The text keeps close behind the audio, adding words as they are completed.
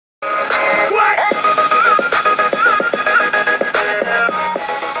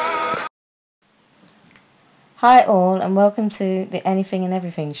Hi all and welcome to the Anything and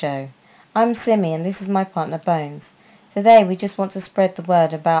Everything show. I'm Simi and this is my partner Bones. Today we just want to spread the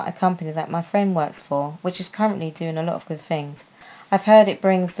word about a company that my friend works for, which is currently doing a lot of good things. I've heard it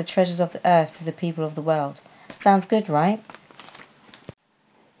brings the treasures of the earth to the people of the world. Sounds good, right?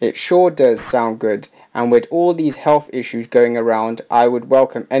 It sure does sound good, and with all these health issues going around, I would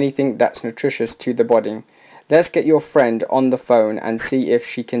welcome anything that's nutritious to the body. Let's get your friend on the phone and see if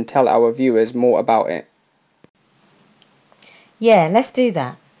she can tell our viewers more about it. Yeah, let's do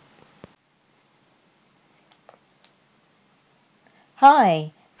that.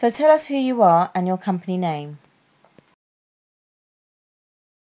 Hi, so tell us who you are and your company name.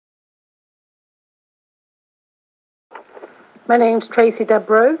 My name's Tracy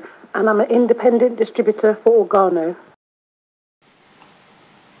Debro and I'm an independent distributor for Organo.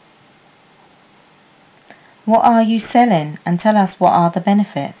 What are you selling and tell us what are the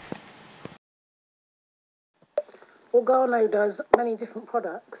benefits? Organo does many different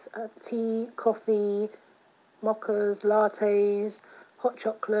products, tea, coffee, mochas, lattes, hot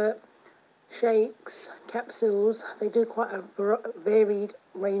chocolate, shakes, capsules. They do quite a varied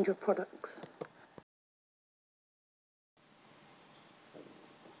range of products.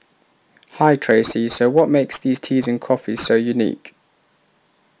 Hi Tracy, so what makes these teas and coffees so unique?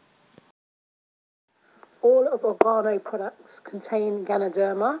 All of Organo products contain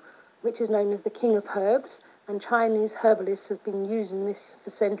Ganoderma, which is known as the king of herbs, and Chinese herbalists have been using this for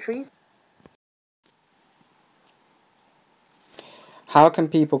centuries. How can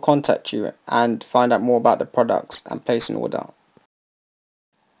people contact you and find out more about the products and place an order?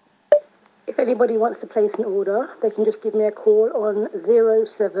 If anybody wants to place an order, they can just give me a call on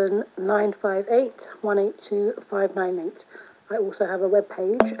 07958182598. I also have a web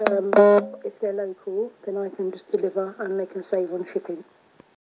page. If they're local, then I can just deliver and they can save on shipping.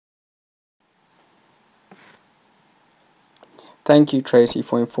 Thank you Tracy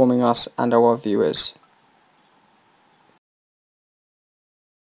for informing us and our viewers.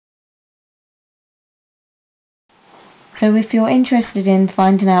 So if you're interested in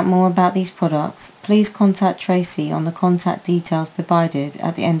finding out more about these products, please contact Tracy on the contact details provided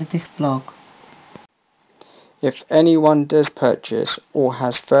at the end of this blog. If anyone does purchase or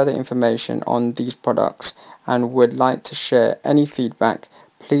has further information on these products and would like to share any feedback,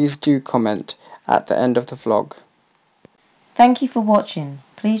 please do comment at the end of the vlog. Thank you for watching.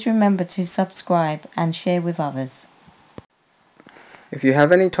 Please remember to subscribe and share with others. If you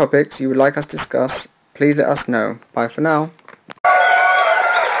have any topics you would like us to discuss, please let us know. Bye for now.